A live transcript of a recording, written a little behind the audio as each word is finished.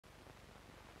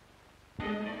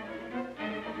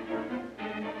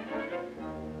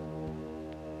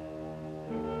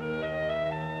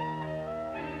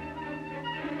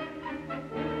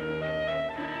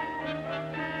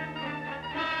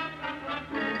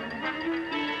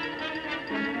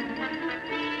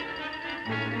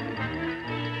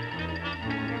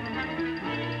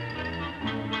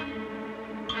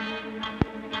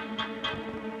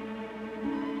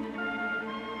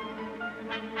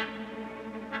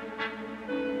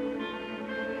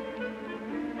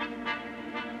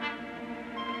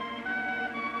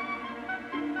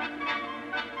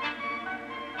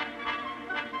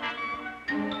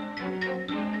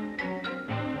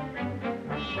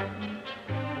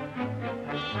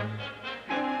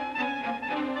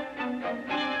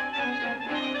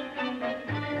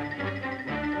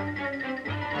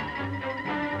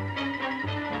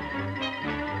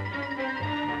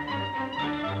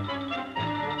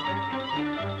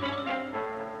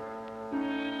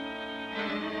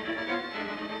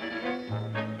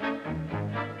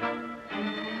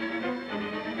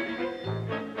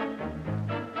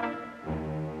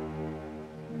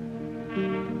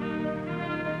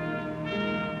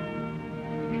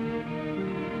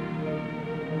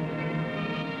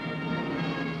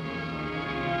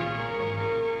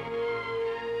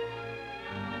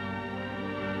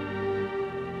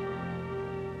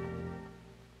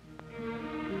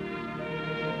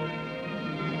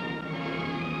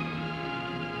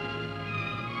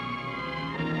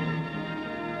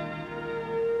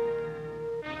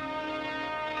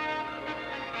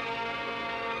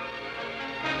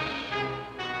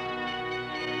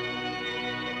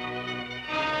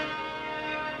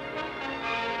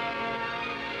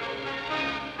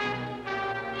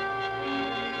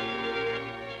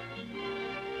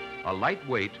A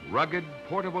lightweight, rugged,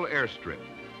 portable airstrip,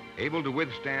 able to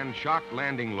withstand shock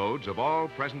landing loads of all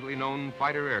presently known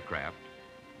fighter aircraft,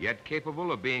 yet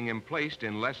capable of being emplaced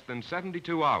in less than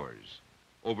 72 hours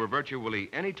over virtually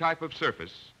any type of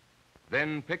surface,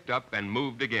 then picked up and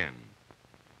moved again.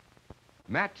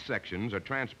 Mat sections are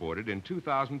transported in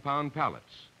 2,000-pound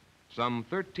pallets, some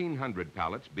 1,300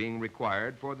 pallets being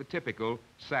required for the typical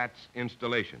SATS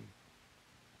installation.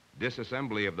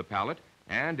 Disassembly of the pallet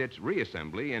and its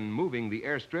reassembly in moving the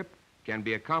airstrip can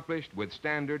be accomplished with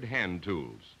standard hand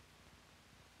tools.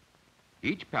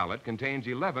 Each pallet contains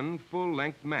 11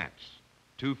 full-length mats,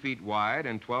 2 feet wide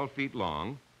and 12 feet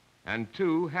long, and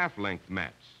 2 half-length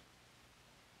mats.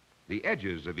 The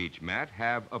edges of each mat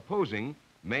have opposing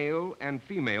male and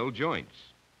female joints.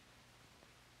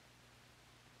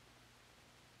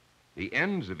 The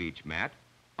ends of each mat,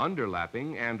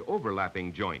 underlapping and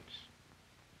overlapping joints.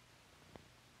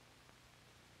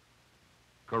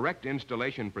 Correct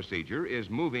installation procedure is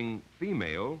moving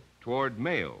female toward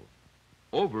male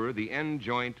over the end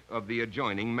joint of the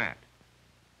adjoining mat.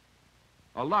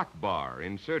 A lock bar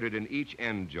inserted in each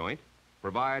end joint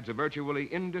provides a virtually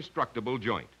indestructible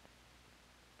joint.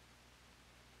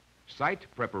 Site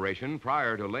preparation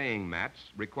prior to laying mats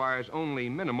requires only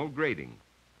minimal grading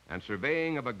and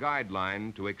surveying of a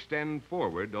guideline to extend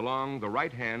forward along the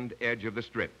right-hand edge of the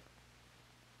strip.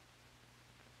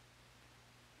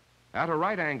 At a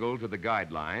right angle to the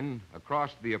guideline,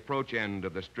 across the approach end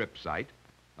of the strip site,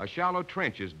 a shallow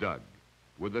trench is dug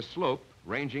with a slope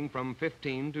ranging from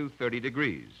 15 to 30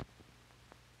 degrees.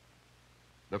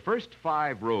 The first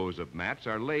 5 rows of mats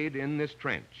are laid in this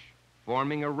trench,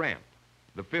 forming a ramp,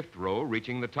 the 5th row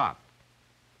reaching the top.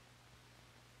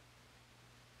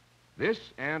 This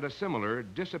and a similar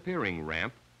disappearing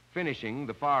ramp finishing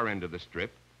the far end of the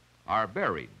strip are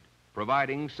buried,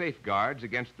 providing safeguards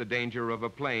against the danger of a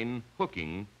plane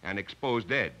hooking an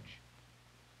exposed edge.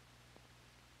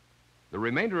 The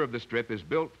remainder of the strip is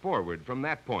built forward from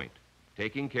that point,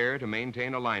 taking care to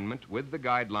maintain alignment with the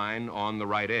guideline on the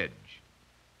right edge.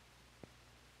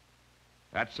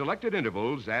 At selected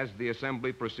intervals as the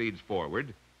assembly proceeds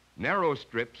forward, narrow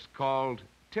strips called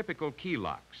typical key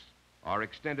locks are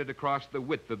extended across the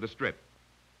width of the strip,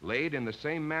 laid in the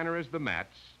same manner as the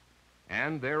mats,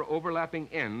 and their overlapping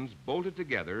ends bolted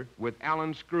together with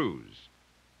Allen screws.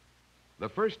 The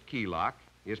first key lock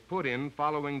is put in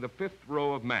following the 5th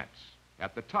row of mats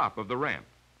at the top of the ramp.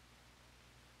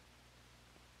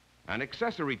 An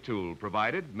accessory tool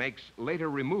provided makes later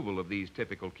removal of these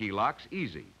typical key locks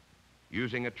easy,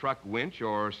 using a truck winch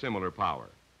or similar power.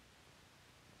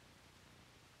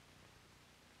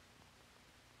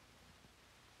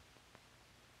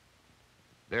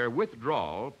 Their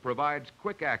withdrawal provides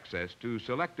quick access to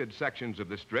selected sections of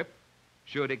the strip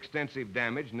should extensive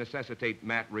damage necessitate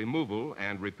mat removal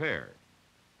and repair.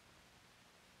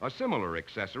 A similar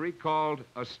accessory called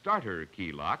a starter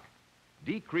key lock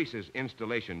decreases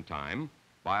installation time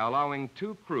by allowing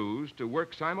 2 crews to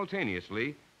work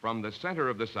simultaneously from the center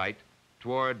of the site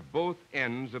toward both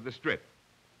ends of the strip.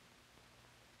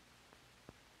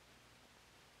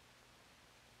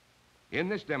 In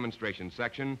this demonstration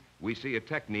section, we see a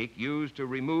technique used to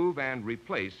remove and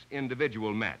replace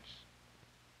individual mats.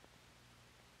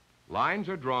 Lines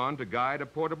are drawn to guide a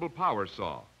portable power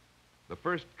saw. The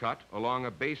first cut along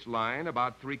a base line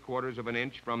about 3/4 of an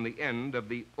inch from the end of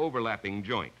the overlapping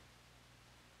joint.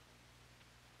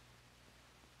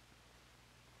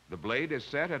 The blade is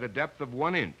set at a depth of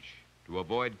 1 inch to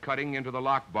avoid cutting into the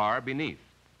lock bar beneath.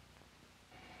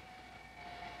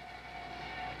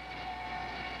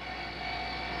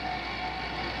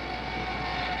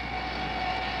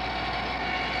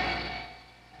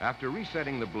 After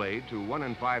resetting the blade to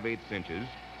 1 5/8 inches,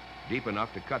 deep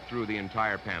enough to cut through the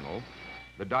entire panel,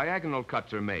 the diagonal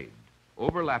cuts are made,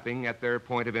 overlapping at their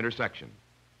point of intersection.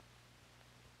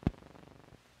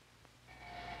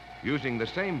 Using the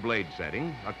same blade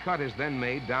setting, a cut is then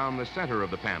made down the center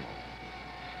of the panel.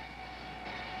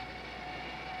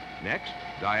 Next,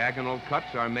 diagonal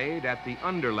cuts are made at the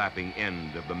underlapping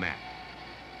end of the mat.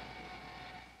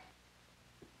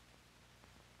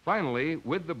 Finally,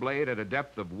 with the blade at a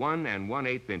depth of 1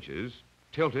 1/8 inches,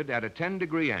 tilted at a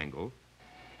 10-degree angle,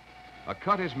 a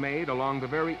cut is made along the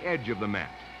very edge of the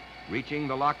mat, reaching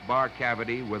the lock bar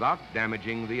cavity without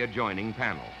damaging the adjoining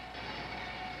panel.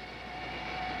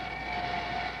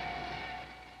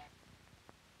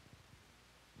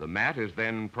 The mat is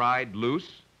then pried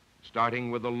loose, starting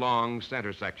with the long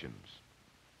center sections.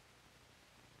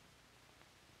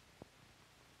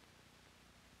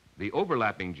 The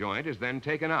overlapping joint is then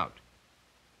taken out.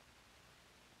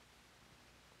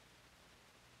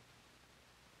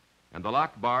 And the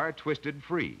lock bar twisted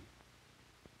free,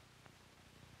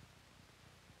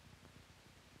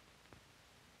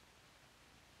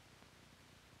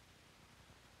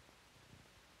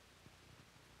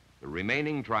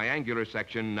 remaining triangular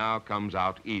section now comes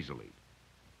out easily.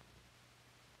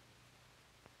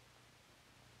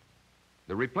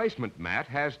 The replacement mat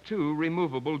has two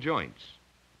removable joints,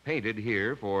 painted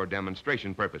here for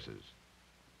demonstration purposes.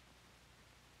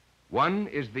 One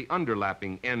is the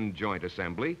underlapping end joint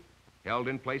assembly, held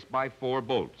in place by 4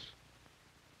 bolts.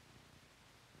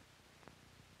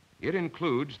 It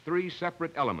includes 3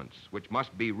 separate elements, which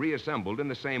must be reassembled in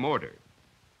the same order.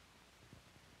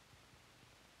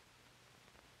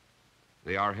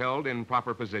 They are held in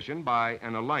proper position by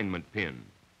an alignment pin.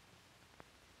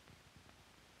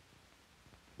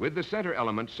 With the center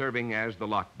element serving as the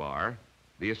lock bar,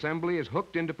 the assembly is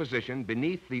hooked into position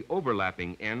beneath the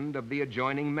overlapping end of the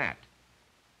adjoining mat.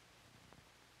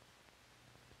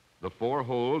 The 4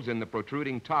 holes in the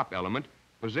protruding top element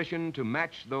positioned to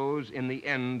match those in the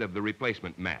end of the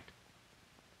replacement mat.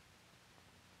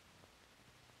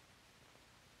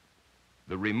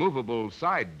 The removable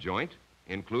side joint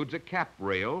includes a cap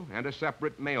rail and a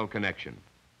separate male connection.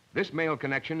 This male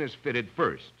connection is fitted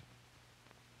first.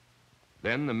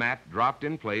 Then the mat dropped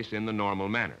in place in the normal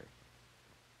manner.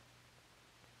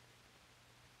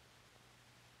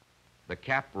 The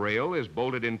cap rail is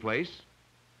bolted in place,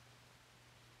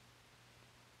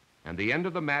 and the end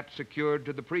of the mat secured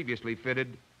to the previously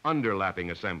fitted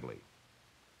underlapping assembly.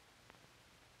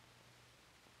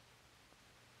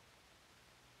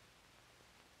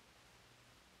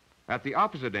 At the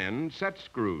opposite end, set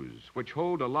screws, which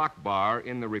hold a lock bar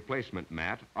in the replacement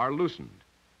mat, are loosened,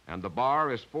 and the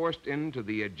bar is forced into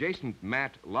the adjacent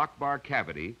mat lock bar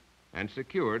cavity and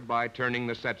secured by turning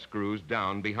the set screws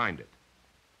down behind it.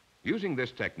 Using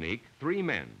this technique, 3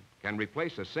 men can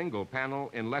replace a single panel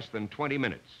in less than 20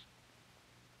 minutes.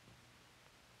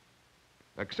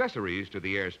 Accessories to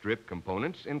the airstrip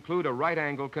components include a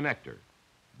right-angle connector.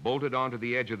 Bolted onto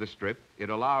the edge of the strip, it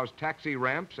allows taxi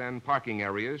ramps and parking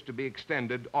areas to be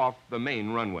extended off the main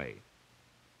runway.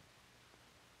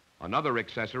 Another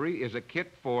accessory is a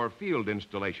kit for field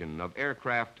installation of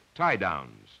aircraft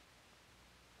tie-downs.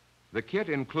 The kit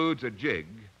includes a jig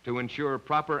to ensure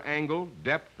proper angle,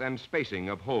 depth, and spacing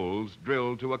of holes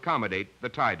drilled to accommodate the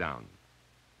tie-down.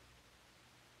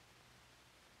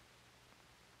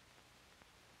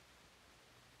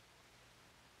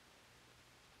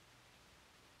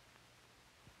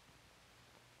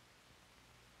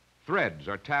 Threads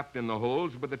are tapped in the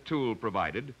holes with a tool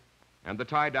provided, and the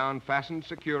tie-down fastened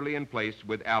securely in place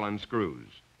with Allen screws.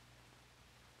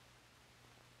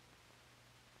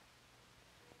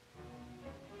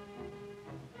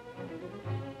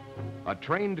 A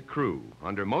trained crew,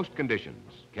 under most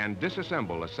conditions, can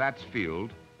disassemble a SATS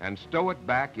field and stow it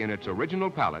back in its original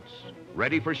pallets,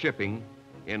 ready for shipping,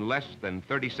 in less than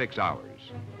 36 hours.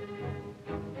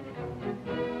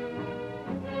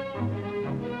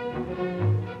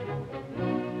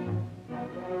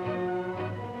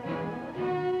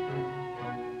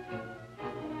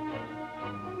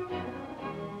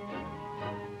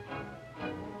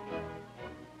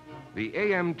 The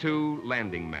AM2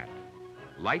 landing mat,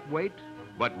 lightweight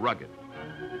but rugged.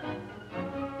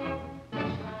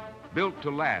 Built to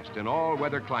last in all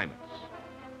weather climates.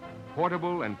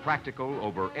 Portable and practical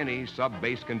over any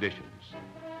sub-base conditions.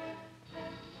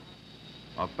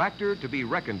 A factor to be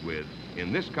reckoned with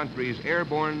in this country's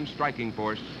airborne striking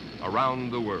force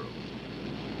around the world.